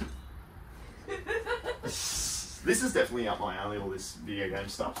 This is definitely up my alley, all this video game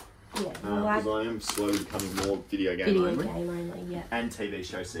stuff. Yeah. Well, Because I am slowly becoming more video game video only. game only, yeah. And TV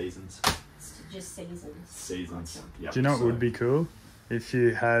show seasons. It's just seasons. Seasons. Gotcha. Yep. Do you know what so- would be cool? If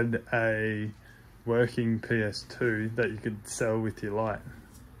you had a working PS2 that you could sell with your light.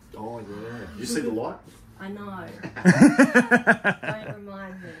 Oh, yeah. You see the light? I know. Don't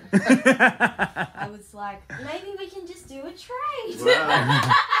remind me. I was like, maybe we can just do a trade.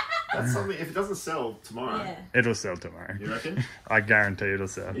 Wow. That's something, if it doesn't sell tomorrow, Yeah. It'll sell tomorrow. you reckon? I guarantee it'll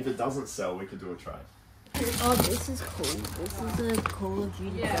sell. If it doesn't sell, we could do a trade. Oh, this is cool. This is a Call of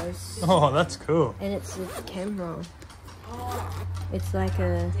Duty Yeah. Ghost. Oh, that's cool. And it's a camera. It's like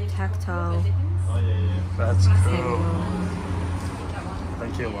a tactile Oh, yeah. That's cool. camera. I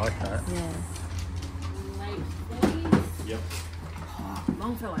think you'll like that. Yeah. Late 40s. Yep.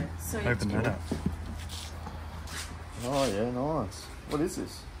 Longfellow. So Open that up. Oh, yeah, nice. What is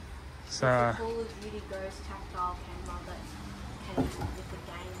this? So, Call of Duty Ghost tactile camera that came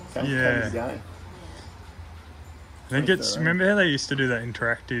with the game. Yeah. Game. I think it's, remember how they used to do that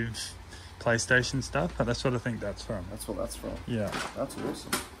interactive PlayStation stuff? That's what I think that's from. That's what that's from. Yeah. That's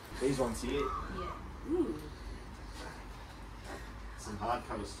awesome. These ones here, Yeah. Ooh. some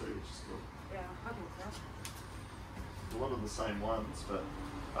hardcovers too, which is cool. yeah, I can that. A lot of the same ones, but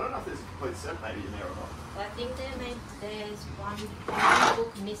I don't know if there's a complete set maybe in there or not. I think there's one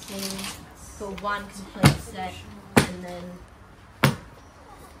book missing for one complete set, and then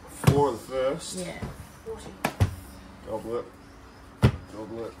 4 of the first. yeah. 40. Goblet.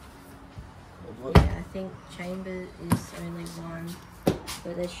 Goblet. Goblet. Yeah, I think chamber is only one,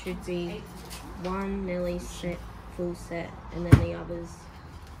 but there should be one nearly set, full set, and then the others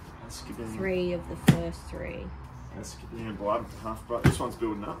Escabine. 3 of the first 3. Escabine blood, half blood. This one's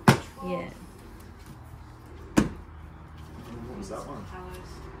building up. Yeah. What was that one? Hallows.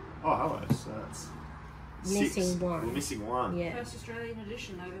 Oh, hello. So that's Missing 6. one. We're missing one. Yeah. First Australian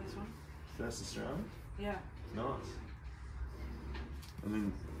edition though, this one. First Australian. Yeah. Nice. And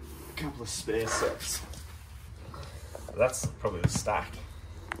then a couple of spare sets. That's probably the stack.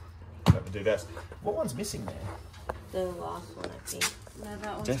 That would do best. What one's missing there? The last one, I think. No,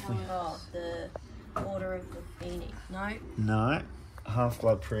 that one's Definitely. Hallows. Oh, the Order of the Phoenix. No. No. Half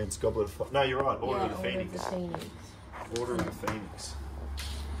Blood Prince, Goblet of Fire. No, you're right. Order yeah, of the Order Phoenix. of the Phoenix. Order of the Phoenix.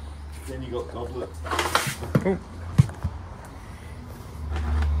 Then you got Goblet. Cool.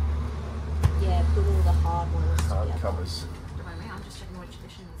 Yeah, put all the hard ones Hard together. covers. Don't mind me, I'm just checking which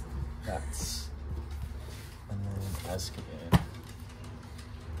edition it's in. That's. And then Azkaban.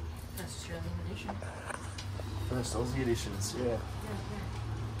 First Australian edition. First Aussie editions, yeah. Yeah,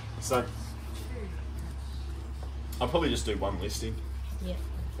 So, I'll probably just do one listing, Yeah.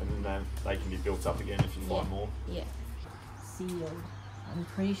 and then they can be built up again if you find more. Yeah. Sealed. I'm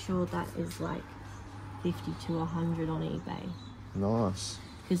pretty sure that is like 50 to 100 on eBay. Nice.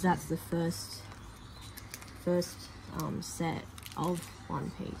 Because that's the first set of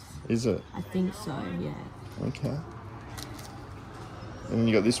One Piece. Is it? I think so, yeah. Okay. And then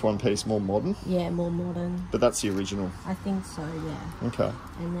you got this one piece, more modern. Yeah, more modern. But that's the original. I think so, yeah. Okay.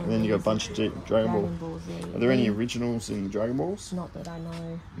 And then you got a bunch of Dragon Ball. Ball Z. Are there any originals in the Dragon Balls? Not that I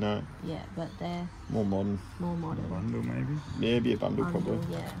know. No. Yeah, but they're More modern. more modern. Bundle maybe. Yeah, be a bundle probably.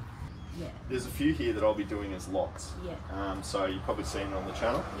 Yeah. Yeah. There's a few here that I'll be doing as lots. Yeah. So you've probably seen it on the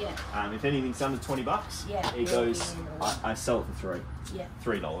channel. Yeah. If anything's under $20, Yeah, it it'll goes. be in the- I sell it for Yeah.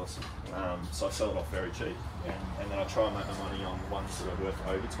 $3. So I sell it off very cheap, Yeah. and then I try and make my money on the ones that are worth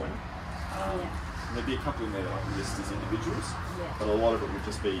over 20. Yeah. And there'd be a couple in there that I can list as individuals, Yeah. but a lot of it would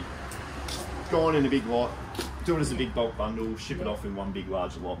just be going in a big lot, do it as a big bulk bundle, ship it Yeah. off in one big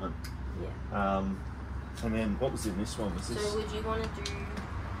large allotment. Yeah. And then what was in this one? Was this? So would you want to do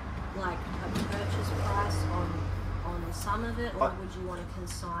like a purchase price on some of it, or would you want to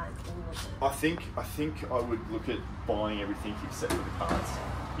consign all of it? I think I would look at buying everything except for the cards.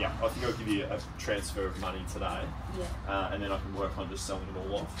 Yeah, I think I'll give you a transfer of money today, Yeah. and then I can work on just selling it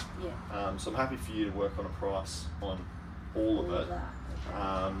all off. Yeah. So I'm happy for you to work on a price on all of it, that.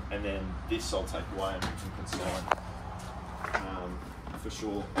 Okay. and then this I'll take away and consign for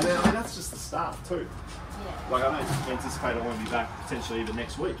sure. And then, I mean, that's just the start too. Yeah. Like, I don't anticipate I want to be back potentially even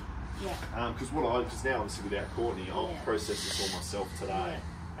next week. Yeah. Because because now obviously without Courtney, I'll Yeah. process this all myself today,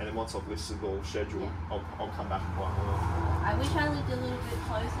 and then once I've listed all the schedule, Yeah. I'll come back and buy more. I wish I lived a little bit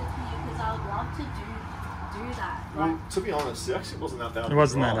closer to you because I would love to do that. Well, Like, to be honest, it actually wasn't that bad. It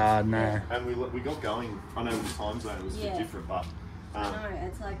wasn't that drive. hard, no. And we got going. I know the time zone was a bit Yeah. different, but I know,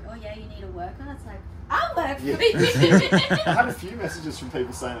 it's like, oh yeah, you need a worker. It's like, I'll work for Yeah. you. I had a few messages from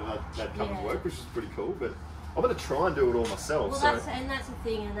people saying that they'd come and Yeah. work, which was pretty cool. But I'm going to try and do it all myself. Well, so that's the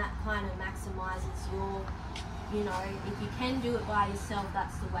thing, and that kind of maximises your, you know, if you can do it by yourself,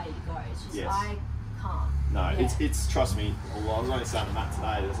 that's the way to go. It's just Yes. I can't. no, Yeah. it's trust me. I was only saying to Matt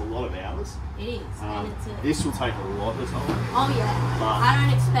today. There's a lot of hours. It is, and it's a. This will take a lot of time. Oh yeah, But- I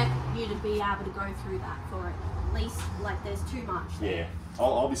don't expect you to be able to go through that for at least like there's too much. Yeah, There.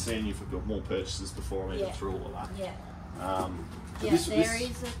 I'll be seeing you for more purchases before I'm even Yeah. through all of that. Yeah. But Yeah, this- there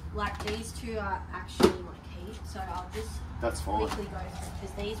this- is like these two are actually my keep, so I'll just That's fine. quickly go through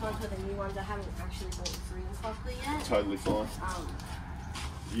because these ones were the new ones. I haven't actually gone through them properly yet. Totally fine. Um,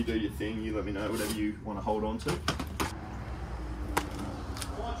 You do your thing. You let me know whatever you want to hold on to. Right,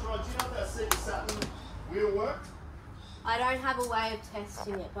 Rod, do you know if that Sega Saturn wheel worked? I don't have a way of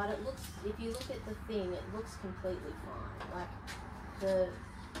testing it, but it looks. If you look at the thing, it looks completely fine. Like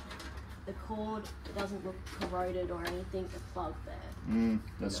the cord doesn't look corroded or anything. The plug there.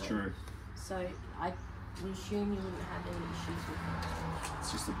 That's No. true. So I would assume you wouldn't have any issues with it.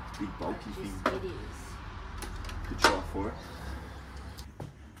 It's just a big bulky thing. It is. Good try for it.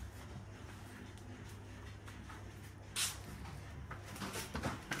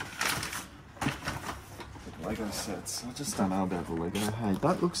 Lego sets. I just don't know about the Lego. Hey,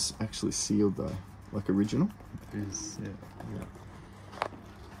 that looks actually sealed though, like original. It is, yeah.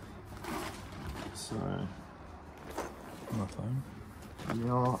 So My phone. yeah, I don't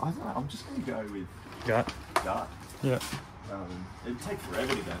know. I'm just gonna go with Gut. gut. Yeah. It'd take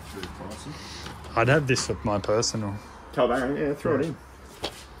forever to go through the pricing. I'd have this for my personal. Carbone, yeah, throw it in.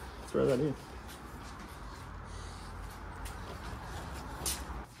 Throw that in.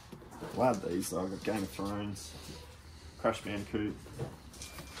 Glad these though. I've got Game of Thrones, Crash Bandicoot,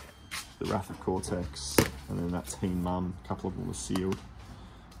 The Wrath of Cortex, and then that Team Mum. A couple of them were sealed,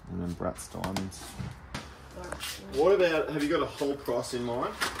 and then Bratz Diamonds. What about, have you got a whole price in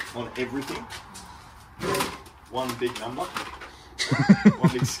mind on everything? One big number?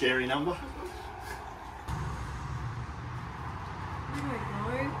 One big scary number? I don't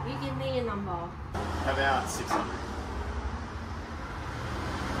know. You give me a number. How about 600?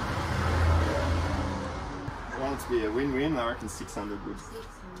 I want it to be a win-win. I reckon 600 would.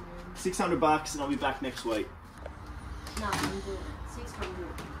 600. $600 and I'll be back next week. No, I'm doing it. 600.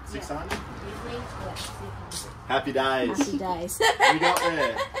 600? Give me, yeah, 600. Happy days. Happy days. We got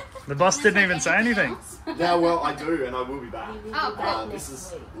there. The boss didn't even say anything. Now, well, I do, and I will be back. We will be Oh, back This next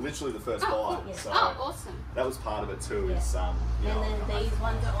is week. literally the first buy, yeah. so Oh, awesome. that was part of it too. Yeah. Is you know, And then these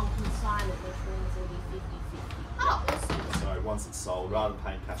ones are on consignment, which means it'll be 50-50. Oh, awesome. so once it's sold, rather than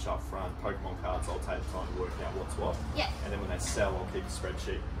paying cash up front, Pokemon cards, I'll take the time to work out what's what, Yeah. and then when they sell, I'll keep a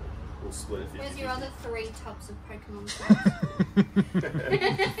spreadsheet. We'll split it 50. Where's your other 3 tubs of Pokemon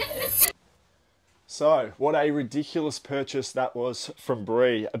cards? So, what a ridiculous purchase that was from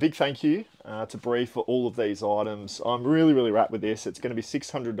Bree. A big thank you to Bree for all of these items. I'm really, really wrapped with this. It's going to be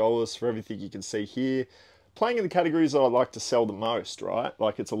 $600 for everything you can see here. Playing in the categories that I like to sell the most, right?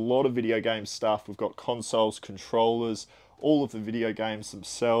 Like, it's a lot of video game stuff. We've got consoles, controllers, all of the video games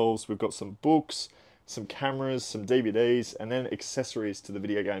themselves. We've got some books, some cameras, some DVDs, and then accessories to the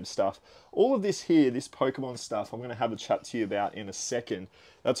video game stuff. All of this here, this Pokemon stuff, I'm going to have a chat to you about in a second.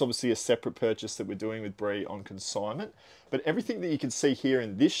 That's obviously a separate purchase that we're doing with Bree on consignment. But everything that you can see here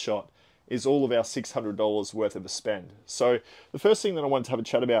in this shot is all of our $600 worth of a spend. So the first thing that I wanted to have a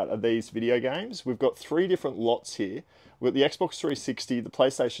chat about are these video games. We've got 3 different lots here. We've got the Xbox 360, the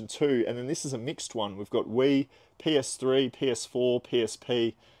PlayStation 2, and then this is a mixed one. We've got Wii, PS3, PS4,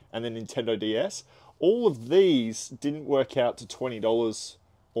 PSP, and then Nintendo DS. All of these didn't work out to $20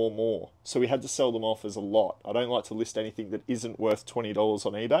 or more, so we had to sell them off as a lot. I don't like to list anything that isn't worth $20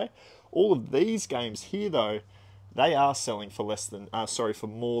 on eBay. All of these games here, though, they are selling for for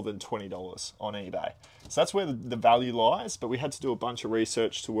more than $20 on eBay. So that's where the value lies, but we had to do a bunch of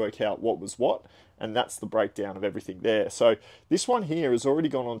research to work out what was what, and that's the breakdown of everything there. So this one here has already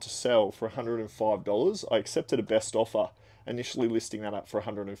gone on to sell for $105. I accepted a best offer, initially listing that up for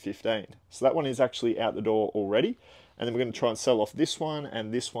 $115. So that one is actually out the door already, and then we're going to try and sell off this one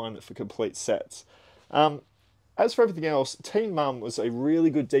and this one for complete sets. As for everything else, Teen Mum was a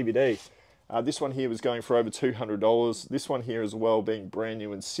really good DVD. This one here was going for over $200. This one here as well, being brand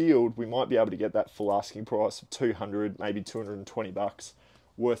new and sealed, we might be able to get that full asking price of $200, maybe $220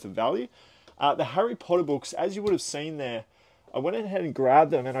 worth of value. The Harry Potter books, as you would have seen there, I went ahead and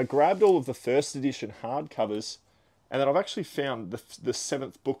grabbed them, and I grabbed all of the first edition hardcovers, and then I've actually found the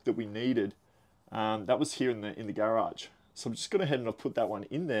 7th book that we needed. That was here in the garage. So I'm just going ahead and I've put that one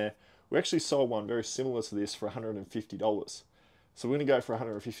in there. We actually sold one very similar to this for $150. So we're going to go for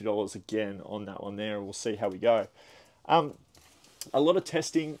 $150 again on that one there, and we'll see how we go. A lot of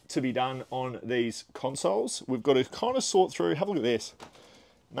testing to be done on these consoles. We've got to kind of sort through. Have a look at this.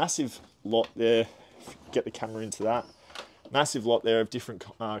 Massive lot there. Get the camera into that. Massive lot there of different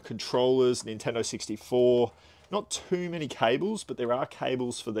controllers, Nintendo 64. Not too many cables, but there are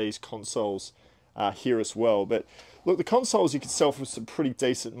cables for these consoles here as well. But look, the consoles you can sell for some pretty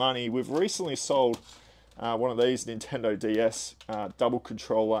decent money. We've recently sold one of these Nintendo DS double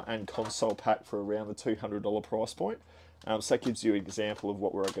controller and console pack for around the $200 price point. So that gives you an example of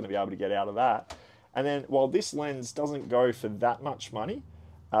what we're going to be able to get out of that. And then while this lens doesn't go for that much money,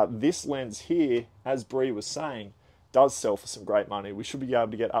 this lens here, as Bree was saying, does sell for some great money. We should be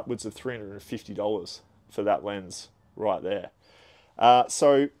able to get upwards of $350 for that lens right there.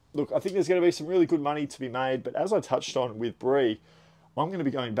 So look, I think there's going to be some really good money to be made, but as I touched on with Bree, I'm going to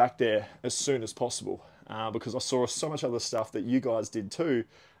be going back there as soon as possible because I saw so much other stuff that you guys did too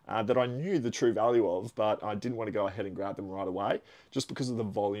that I knew the true value of, but I didn't want to go ahead and grab them right away just because of the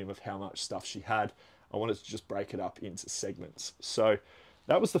volume of how much stuff she had. I wanted to just break it up into segments. So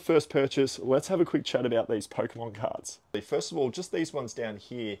that was the first purchase. Let's have a quick chat about these Pokemon cards. First of all, just these ones down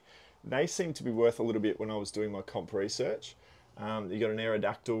here, they seem to be worth a little bit when I was doing my comp research. You've got an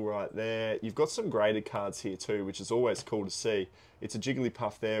Aerodactyl right there. You've got some graded cards here too, which is always cool to see. It's a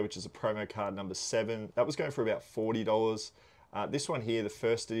Jigglypuff there, which is a promo card number 7. That was going for about $40. This one here, the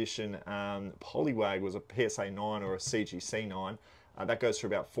first edition Poliwag, was a PSA 9 or a CGC 9. That goes for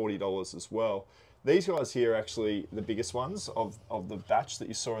about $40 as well. These guys here are actually the biggest ones of the batch that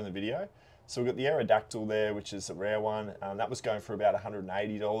you saw in the video. So we've got the Aerodactyl there, which is a rare one. That was going for about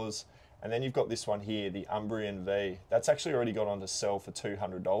 $180. And then you've got this one here, the Umbreon V. That's actually already got on to sell for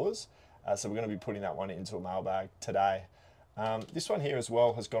 $200. So we're going to be putting that one into a mailbag today. This one here as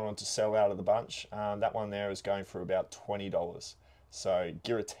well has gone on to sell out of the bunch. That one there is going for about $20. So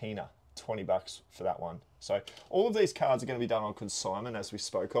Giratina, $20 for that one. So all of these cards are going to be done on consignment, as we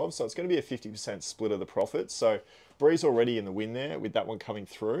spoke of. So it's going to be a 50% split of the profits. So Bree's already in the win there with that one coming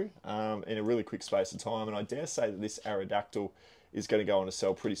through in a really quick space of time. And I dare say that this Aerodactyl is going to go on to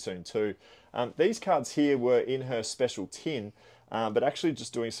sell pretty soon too. These cards here were in her special tin, but actually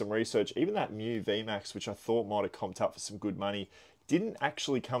just doing some research, even that Mew VMAX, which I thought might have comped up for some good money, didn't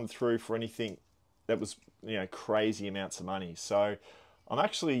actually come through for anything that was, you know, crazy amounts of money. So I'm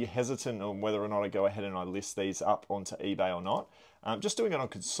actually hesitant on whether or not I go ahead and I list these up onto eBay or not. Just doing it on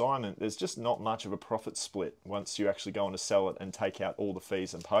consignment, there's just not much of a profit split once you actually go on to sell it and take out all the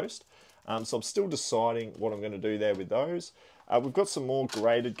fees and post. So I'm still deciding what I'm going to do there with those. We've got some more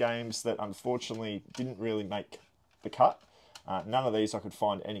graded games that unfortunately didn't really make the cut. None of these I could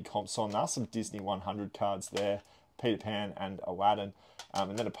find any comps on. There are some Disney 100 cards there, Peter Pan and Aladdin,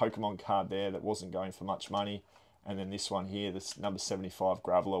 and then a Pokemon card there that wasn't going for much money. And then this one here, this number 75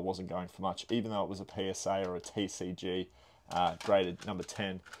 Graveler, wasn't going for much, even though it was a PSA or a TCG graded number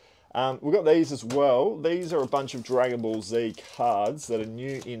 10. We've got these as well. These are a bunch of Dragon Ball Z cards that are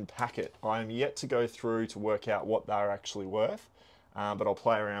new in packet. I am yet to go through to work out what they're actually worth, but I'll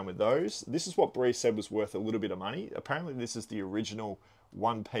play around with those. This is what Bree said was worth a little bit of money. Apparently this is the original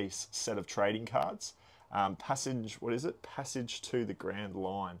one-piece set of trading cards. Passage, what is it? Passage to the Grand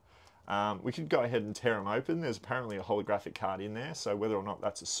Line. We could go ahead and tear them open. There's apparently a holographic card in there, so whether or not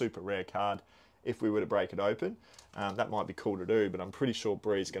that's a super rare card, if we were to break it open, that might be cool to do, but I'm pretty sure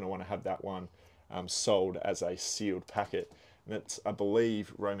Bree's going to want to have that one sold as a sealed packet. And that's, I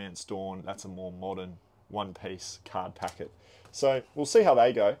believe, Romance Dawn, that's a more modern one-piece card packet. So we'll see how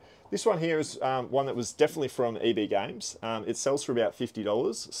they go. This one here is one that was definitely from EB Games. It sells for about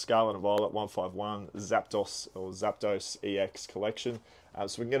 $50. Scarlet and Violet 151, Zapdos or Zapdos EX collection.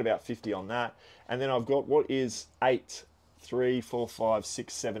 So we can get about 50 on that. And then I've got what is 8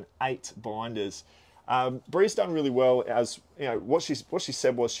 binders. Bree's done really well. As you know, what she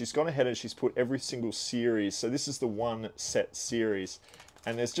said was she's gone ahead and she's put every single series. So this is the one set series,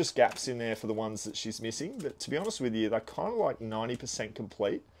 and there's just gaps in there for the ones that she's missing. But to be honest with you, they're kind of like 90%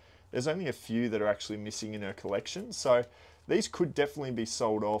 complete. There's only a few that are actually missing in her collection. So these could definitely be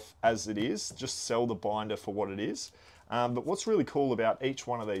sold off as it is. Just sell the binder for what it is. But what's really cool about each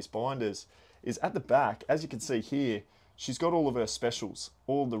one of these binders is at the back, as you can see here, she's got all of her specials,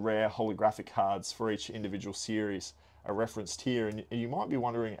 all the rare holographic cards for each individual series are referenced here. And you might be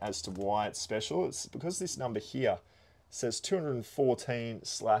wondering as to why it's special. It's because this number here says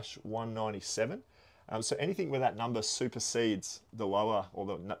 214/197. So anything where that number supersedes the lower or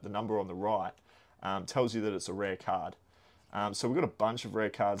the number on the right tells you that it's a rare card. So we've got a bunch of rare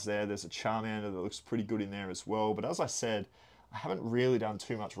cards there. There's a Charmander that looks pretty good in there as well. But as I said, I haven't really done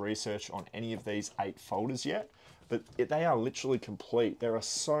too much research on any of these 8 folders yet. But they are literally complete. There are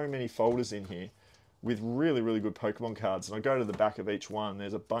so many folders in here with really, really good Pokemon cards. And I go to the back of each one.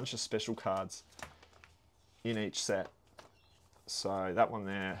 There's a bunch of special cards in each set. So that one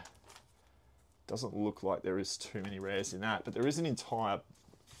there doesn't look like there is too many rares in that. But there is an entire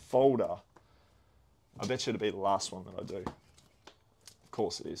folder. I bet you it'll be the last one that I do. Of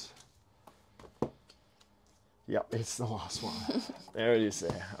course it is. Yep, it's the last one. There it is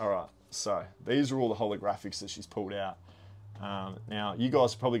there. All right. So these are all the holographics that she's pulled out. Now, you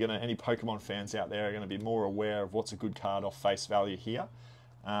guys are probably going to, any Pokemon fans out there are going to be more aware of what's a good card off face value here.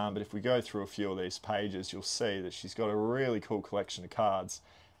 But if we go through a few of these pages, you'll see that she's got a really cool collection of cards.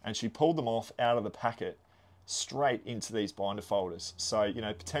 And she pulled them off out of the packet straight into these binder folders. So, you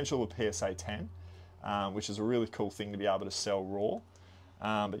know, potential of PSA 10, which is a really cool thing to be able to sell raw.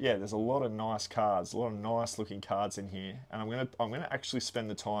 But yeah, there's a lot of nice cards, a lot of nice looking cards in here, and I'm gonna actually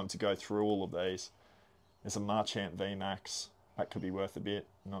spend the time to go through all of these. There's a Marchant VMAX, that could be worth a bit,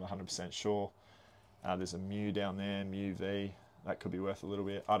 not 100% sure. There's a Mew down there, Mew V, that could be worth a little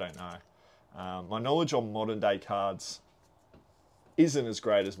bit, I don't know. My knowledge on modern day cards isn't as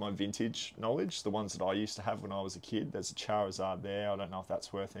great as my vintage knowledge, the ones that I used to have when I was a kid. There's a Charizard there, I don't know if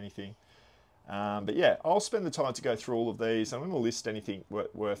that's worth anything. But yeah, I'll spend the time to go through all of these. I'm going to list anything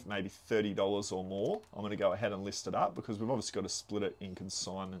worth maybe $30 or more. I'm going to go ahead and list it up because we've obviously got to split it in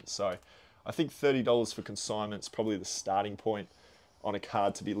consignment. So I think $30 for consignment is probably the starting point on a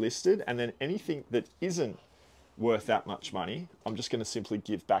card to be listed. And then anything that isn't worth that much money, I'm just going to simply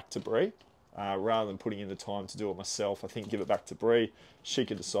give back to Bree. Rather than putting in the time to do it myself, I think give it back to Bree. She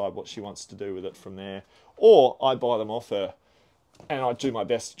can decide what she wants to do with it from there. Or I buy them off her. And I do my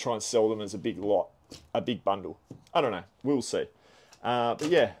best to try and sell them as a big lot, a big bundle. I don't know, we'll see. But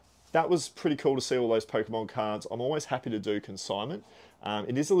yeah, that was pretty cool to see all those Pokemon cards. I'm always happy to do consignment.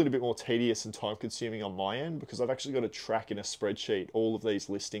 It is a little bit more tedious and time consuming on my end because I've actually got to track in a spreadsheet all of these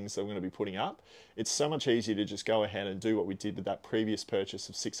listings that I'm going to be putting up. It's so much easier to just go ahead and do what we did with that previous purchase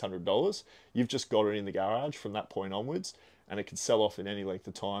of $600. You've just got it in the garage from that point onwards, and it can sell off in any length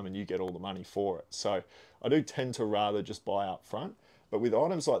of time and you get all the money for it. So I do tend to rather just buy up front. But with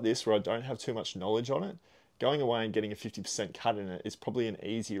items like this where I don't have too much knowledge on it, going away and getting a 50% cut in it is probably an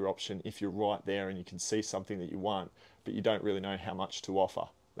easier option if you're right there and you can see something that you want, but you don't really know how much to offer.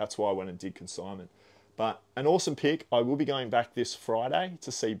 That's why I went and did consignment. But an awesome pick. I will be going back this Friday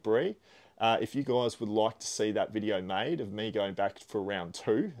to see Bree. If you guys would like to see that video made of me going back for round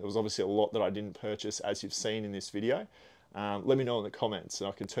 2, there was obviously a lot that I didn't purchase as you've seen in this video. Let me know in the comments and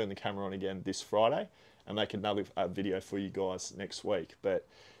I can turn the camera on again this Friday and make another video for you guys next week. But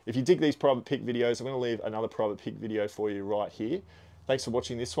if you dig these private pick videos, I'm going to leave another private pick video for you right here. Thanks for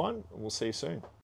watching this one, and we'll see you soon.